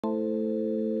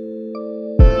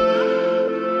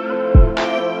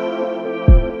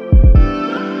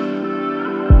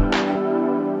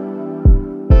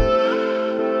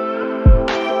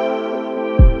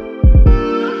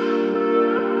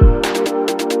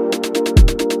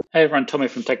Hey everyone, Tommy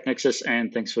from TechNexus,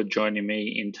 and thanks for joining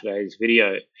me in today's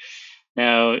video.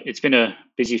 Now, it's been a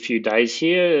busy few days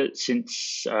here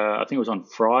since I think it was on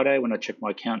Friday when I checked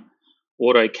my account.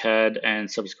 AutoCAD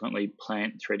and subsequently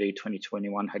Plant3D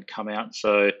 2021 had come out,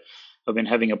 so I've been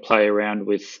having a play around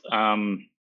with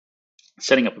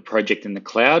setting up a project in the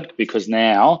cloud, because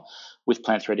now with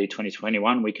Plant3D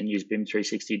 2021 we can use BIM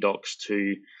 360 docs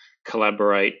to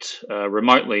collaborate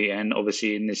remotely, and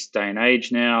obviously in this day and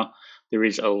age now there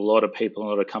is a lot of people, a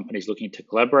lot of companies looking to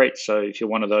collaborate. So if you're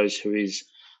one of those who is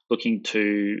looking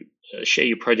to share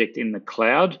your project in the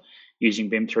cloud using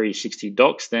BIM 360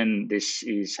 docs, then this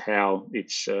is how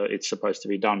it's supposed to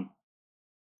be done.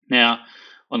 Now,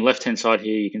 on the left-hand side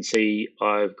here, you can see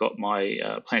I've got my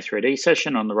Plant3D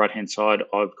session. On the right-hand side,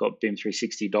 I've got BIM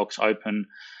 360 docs open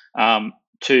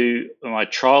to my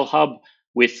trial hub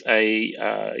with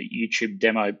a YouTube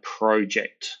demo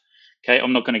project. Okay,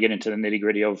 I'm not going to get into the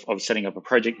nitty-gritty of setting up a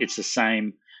project. It's the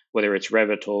same whether it's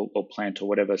Revit or Plant or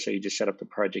whatever. So you just set up the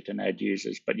project and add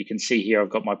users. But you can see here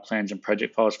I've got my plans and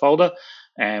project files folder,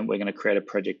 and we're going to create a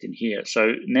project in here.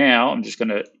 So now I'm just going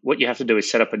to, what you have to do is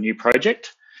set up a new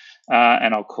project.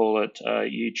 And I'll call it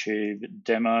YouTube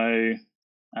demo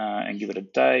and give it a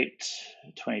date,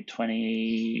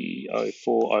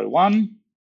 2020-04-01.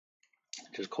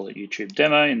 Just call it YouTube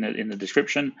demo in the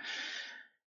description.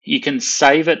 You can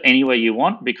save it anywhere you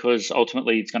want, because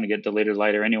ultimately it's going to get deleted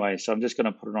later anyway. So I'm just going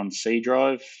to put it on C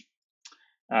drive,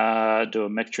 do a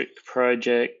metric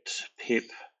project, pip,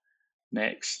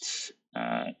 next.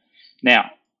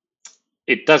 Now,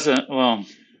 it doesn't, well,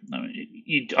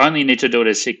 you only need to do it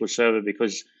as SQL Server,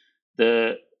 because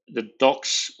the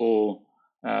docs or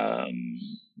BIM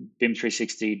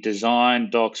 360 design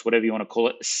docs, whatever you want to call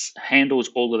it, handles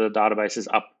all of the databases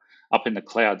up in the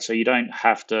cloud. So you don't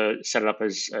have to set it up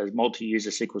as multi-user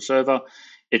SQL Server.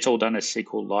 It's all done as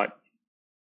SQLite.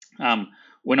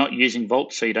 We're not using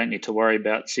Vault, so you don't need to worry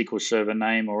about SQL Server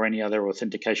name or any other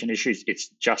authentication issues. It's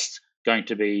just going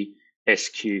to be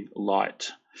SQLite.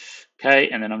 Okay,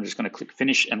 and then I'm just going to click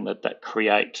finish and let that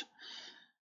create.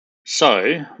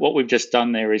 So what we've just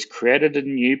done there is created a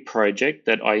new project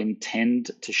that I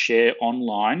intend to share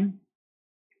online.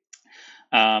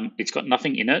 It's got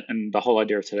nothing in it, and the whole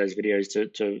idea of today's video is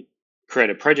to create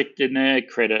a project in there,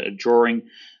 create a drawing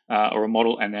or a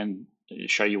model, and then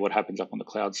show you what happens up on the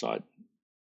cloud side.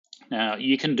 Now,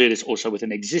 you can do this also with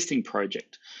an existing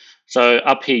project. So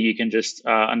up here, you can just,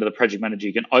 under the project manager,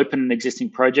 you can open an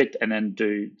existing project and then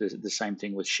do the same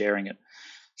thing with sharing it.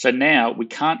 So now we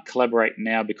can't collaborate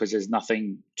now because there's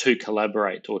nothing to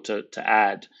collaborate or to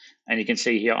add. And you can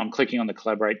see here, I'm clicking on the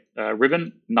collaborate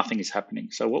ribbon, nothing is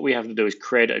happening. So what we have to do is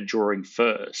create a drawing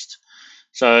first.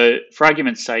 So for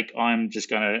argument's sake, I'm just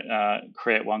going to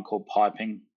create one called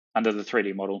piping under the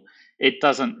 3D model. It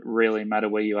doesn't really matter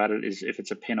where you add it, is if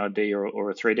it's a p&id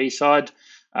or a 3D side.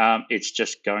 It's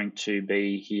just going to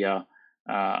be here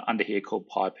under here called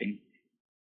piping.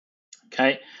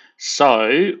 Okay,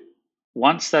 so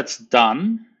once that's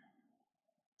done,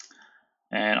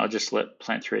 and I'll just let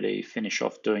Plant3D finish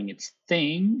off doing its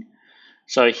thing.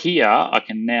 So here I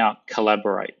can now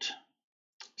collaborate.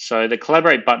 So the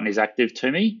collaborate button is active to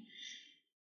me.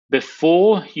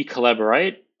 Before you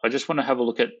collaborate, I just want to have a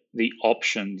look at the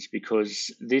options,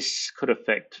 because this could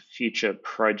affect future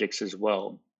projects as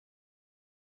well.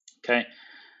 Okay.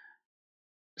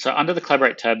 So under the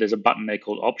collaborate tab, there's a button there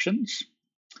called options,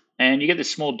 and you get this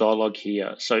small dialog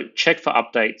here. So check for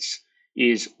updates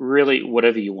is really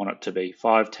whatever you want it to be,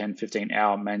 5, 10, 15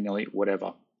 hour manually,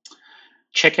 whatever.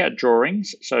 Check out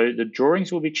drawings. So the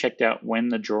drawings will be checked out when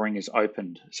the drawing is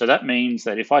opened. So that means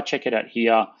that if I check it out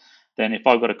here, then if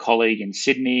I've got a colleague in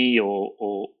Sydney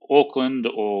or Auckland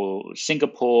or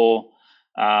Singapore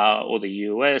or the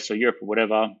US or Europe or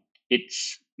whatever,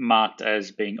 it's marked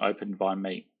as being opened by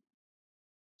me.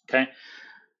 Okay.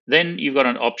 Then you've got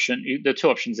an option. The two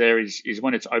options there is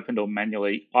when it's opened or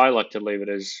manually. I like to leave it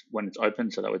as when it's open,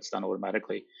 so that it's done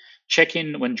automatically. Check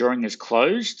in when drawing is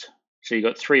closed. So you've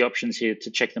got three options here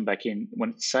to check them back in: when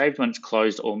it's saved, when it's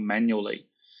closed, or manually.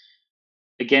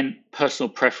 Again, personal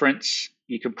preference.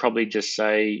 You could probably just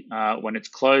say when it's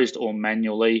closed or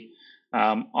manually.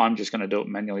 I'm just going to do it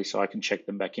manually so I can check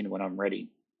them back in when I'm ready.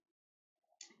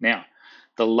 Now,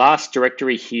 the last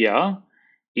directory here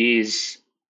is,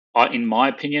 in my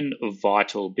opinion,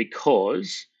 vital,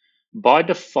 because by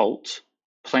default,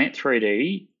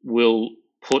 Plant3D will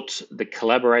put the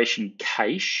collaboration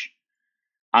cache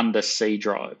under C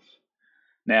drive.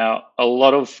 Now, a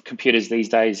lot of computers these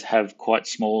days have quite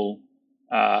small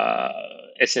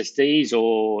SSDs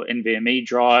or NVMe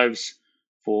drives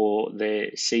for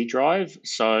their C drive.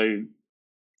 So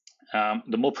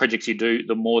the more projects you do,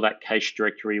 the more that cache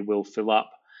directory will fill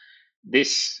up.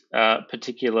 This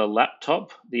particular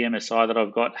laptop, the MSI that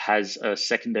I've got, has a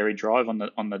secondary drive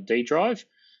on the D drive.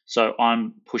 So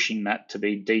I'm pushing that to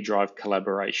be D drive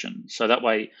collaboration. So that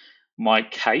way my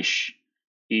cache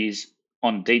is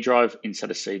on D drive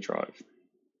instead of C drive.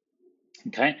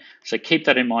 Okay, so keep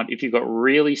that in mind. If you've got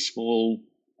really small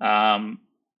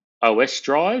OS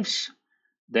drives,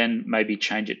 then maybe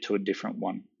change it to a different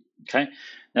one. Okay,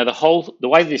 now the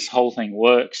way this whole thing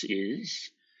works is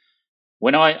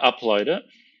when I upload it,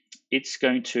 it's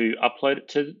going to upload it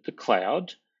to the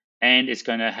cloud, and it's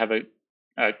going to have a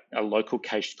local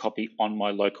cached copy on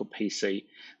my local PC.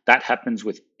 That happens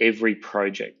with every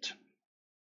project.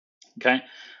 Okay,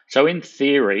 so in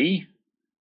theory,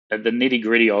 the nitty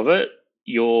gritty of it,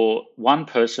 you're one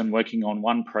person working on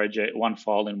one project, one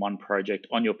file in one project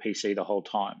on your PC the whole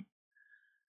time.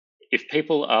 If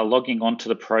people are logging onto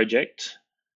the project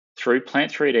through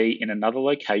Plant3D in another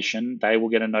location, they will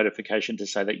get a notification to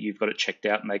say that you've got it checked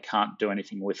out and they can't do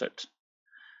anything with it.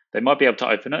 They might be able to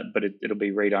open it, but it'll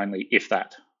be read only, if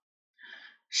that.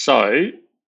 So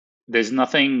there's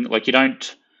nothing like you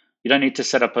don't need to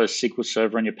set up a SQL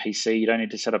server on your PC. You don't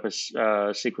need to set up a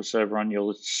SQL server on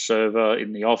your server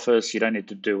in the office. You don't need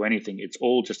to do anything. It's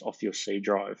all just off your C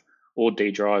drive or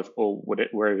D drive or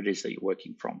wherever it is that you're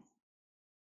working from.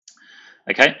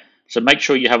 Okay, so make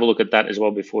sure you have a look at that as well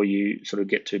before you sort of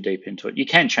get too deep into it. You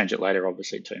can change it later,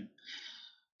 obviously, too.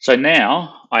 So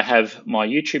now I have my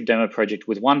YouTube demo project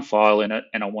with one file in it,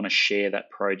 and I want to share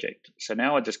that project. So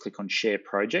now I just click on Share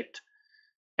Project.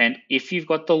 And if you've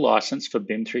got the license for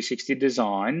BIM 360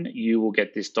 Design, you will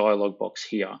get this dialog box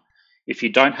here. If you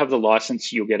don't have the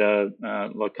license, you'll get a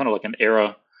kind of like an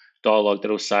error dialog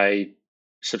that'll say,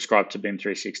 subscribe to BIM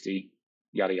 360,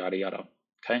 yada, yada, yada.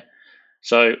 Okay.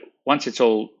 So once it's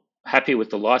all happy with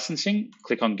the licensing,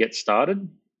 click on Get Started.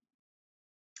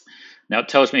 Now it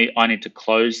tells me I need to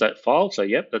close that file. So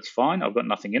yep, that's fine. I've got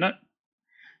nothing in it.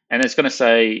 And it's going to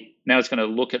say, now it's going to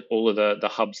look at all of the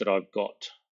hubs that I've got.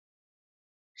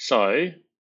 So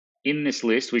in this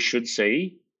list, we should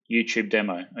see YouTube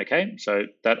demo. Okay, so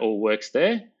that all works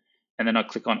there. And then I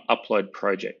click on Upload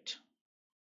Project.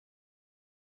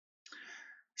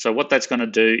 So what that's going to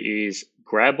do is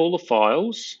grab all the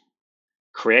files,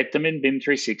 create them in BIM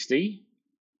 360.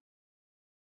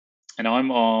 And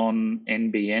I'm on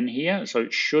NBN here, so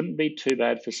it shouldn't be too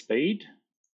bad for speed.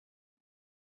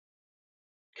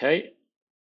 Okay,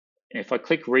 if I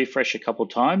click refresh a couple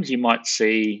times, you might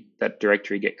see that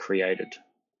directory get created.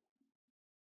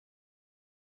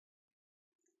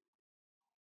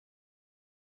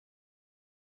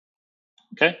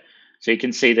 Okay, so you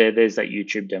can see there's that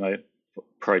YouTube demo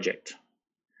project.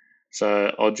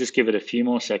 So I'll just give it a few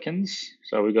more seconds.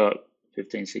 So we've got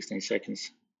 15, 16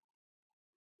 seconds.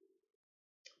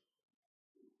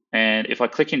 And if I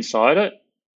click inside it,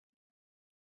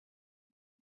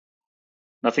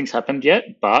 nothing's happened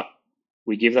yet, but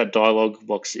we give that dialog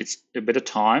box it's a bit of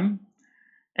time,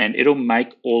 and it'll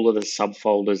make all of the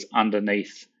subfolders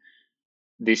underneath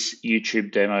this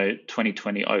YouTube demo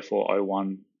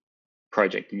 2020-04-01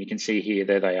 project. And you can see here,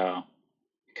 there they are.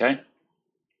 Okay.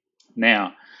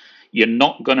 Now, you're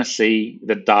not going to see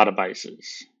the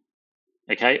databases.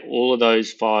 Okay, all of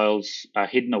those files are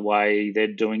hidden away. They're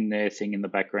doing their thing in the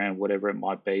background, whatever it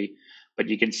might be. But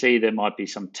you can see there might be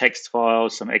some text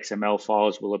files, some XML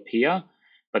files will appear,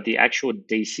 but the actual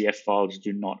DCF files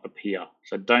do not appear.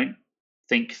 So don't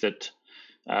think that,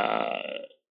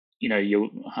 you know,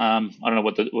 I don't know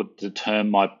what the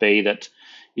term might be, that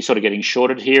you're sort of getting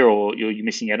shorted here or you're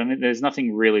missing out on it. There's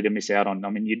nothing really to miss out on. I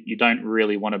mean, you don't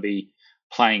really want to be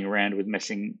playing around with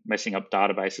messing up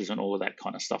databases and all of that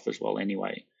kind of stuff as well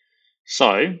anyway.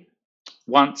 So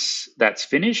once that's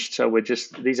finished, so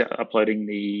these are uploading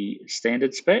the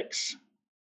standard specs.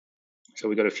 So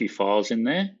we've got a few files in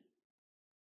there.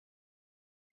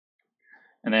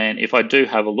 And then if I do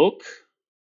have a look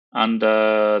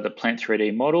under the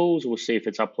Plant3D models, we'll see if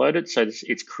it's uploaded. So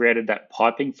it's created that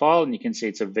piping file, and you can see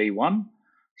it's a V1.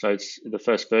 So it's the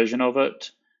first version of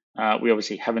it. We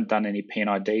obviously haven't done any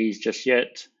p&ids just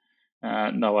yet.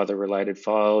 No other related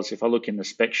files. If I look in the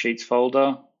spec sheets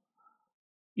folder,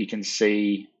 you can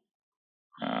see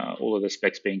all of the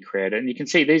specs being created. And you can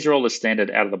see these are all the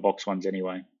standard out of the box ones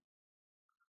anyway.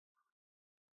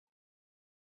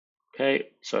 Okay,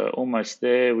 so almost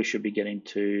there. We should be getting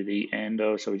to the end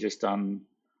of, so we've just done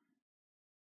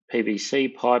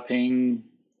PVC piping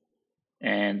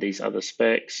and these other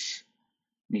specs.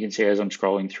 You can see as I'm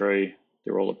scrolling through,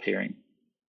 they're all appearing.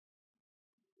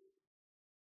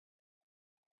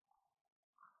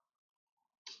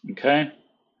 Okay,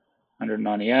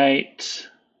 198.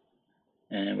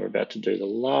 And we're about to do the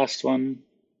last one.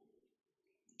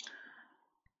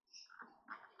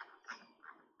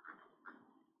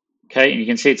 Okay, and you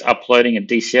can see it's uploading a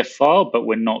DCF file, but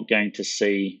we're not going to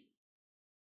see,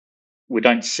 we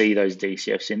don't see those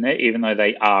DCFs in there, even though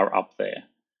they are up there.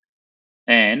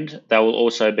 And they will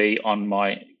also be on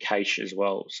my cache as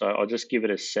well. So I'll just give it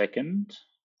a second.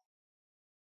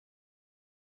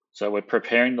 So we're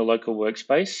preparing the local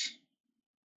workspace.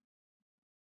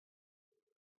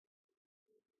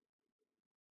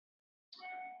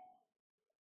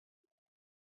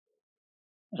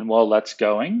 And while that's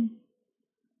going,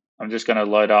 I'm just going to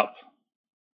load up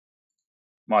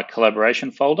my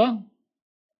collaboration folder.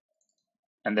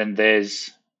 And then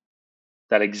there's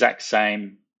that exact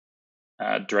same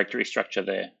directory structure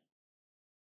there.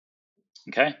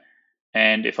 Okay.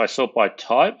 And if I sort by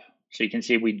type, so you can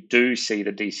see we do see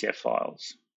the DCF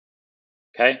files.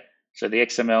 Okay. So the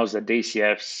XMLs, the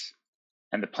DCFs,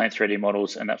 and the Plant3D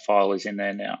models, and that file is in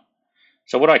there now.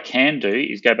 So what I can do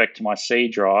is go back to my C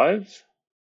drive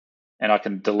and I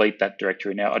can delete that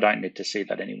directory now. I don't need to see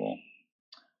that anymore.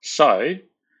 So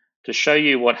to show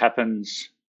you what happens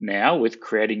now with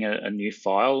creating a new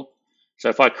file, so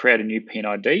if I create a new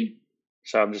p&id,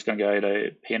 so I'm just going to go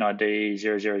to p&id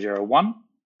 0001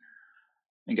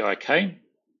 and go OK.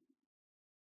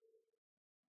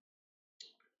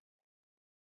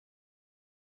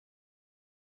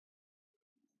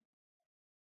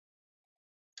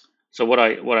 So what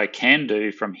I can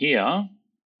do from here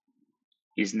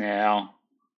is now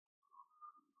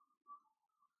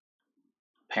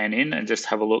pan in and just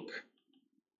have a look.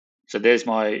 So there's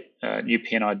my new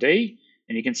p&id,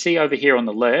 and you can see over here on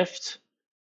the left,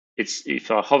 it's, if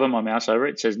I hover my mouse over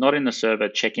it, it says not in the server,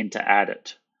 check in to add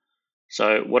it.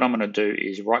 So what I'm going to do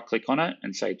is right click on it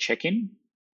and say check in.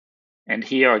 And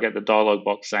here I get the dialog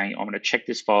box saying I'm going to check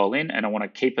this file in and I want to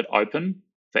keep it open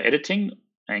for editing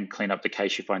and clean up the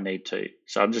cache if I need to.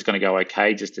 So I'm just going to go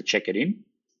OK just to check it in.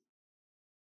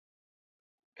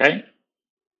 Okay,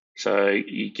 so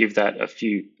you give that a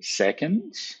few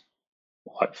seconds,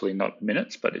 hopefully not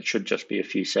minutes, but it should just be a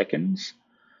few seconds.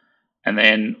 And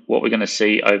then what we're going to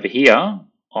see over here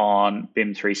on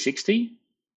BIM 360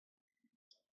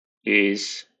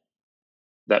 is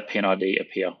that p&id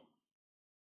appear.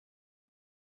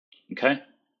 Okay.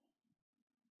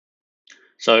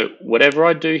 So whatever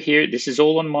I do here, this is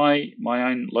all on my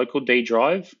own local D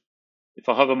drive. If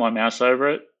I hover my mouse over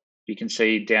it, you can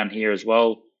see down here as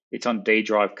well, it's on D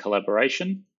drive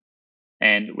collaboration,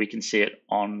 and we can see it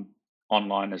on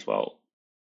online as well.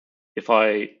 If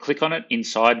I click on it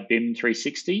inside BIM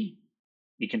 360,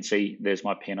 you can see there's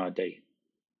my p&id.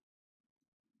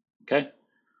 Okay,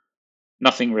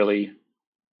 nothing really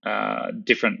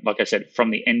different, like I said,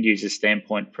 from the end user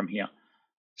standpoint from here.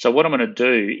 So what I'm going to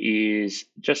do is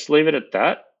just leave it at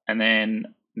that. And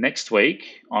then next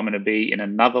week, I'm going to be in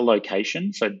another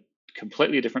location. So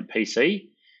completely different PC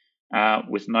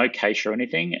with no cache or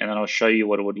anything. And then I'll show you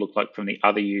what it would look like from the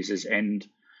other user's end,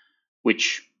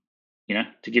 which, you know,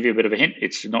 to give you a bit of a hint,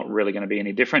 it's not really going to be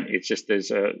any different. It's just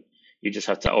you just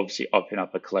have to obviously open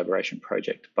up a collaboration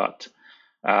project. But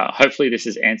hopefully this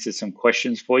has answered some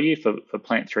questions for you for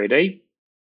Plant3D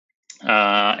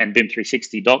and BIM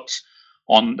 360 docs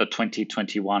on the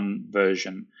 2021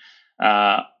 version.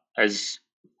 As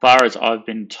far as I've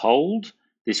been told,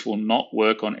 this will not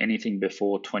work on anything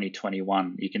before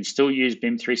 2021. You can still use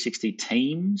BIM 360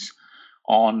 Teams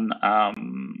on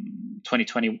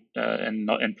 2020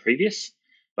 and previous,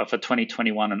 but for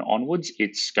 2021 and onwards,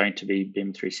 it's going to be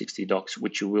BIM 360 docs,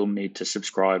 which you will need to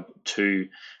subscribe to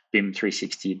BIM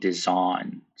 360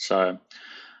 Design. So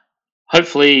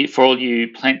hopefully for all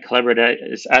you plant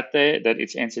collaborators out there that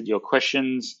it's answered your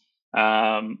questions.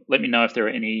 Let me know if there are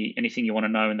anything you want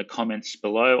to know in the comments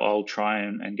below. I'll try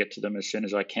and get to them as soon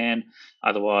as I can.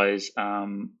 Otherwise,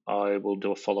 I will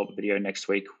do a follow-up video next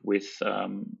week with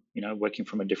working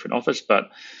from a different office. But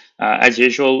as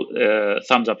usual,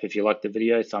 thumbs up if you liked the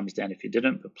video, thumbs down if you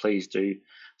didn't. But please do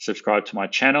subscribe to my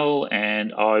channel,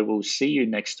 and I will see you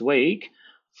next week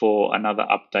for another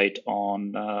update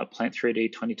on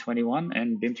Plant3D 2021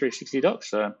 and BIM 360 docs.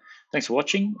 So thanks for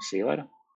watching. See you later.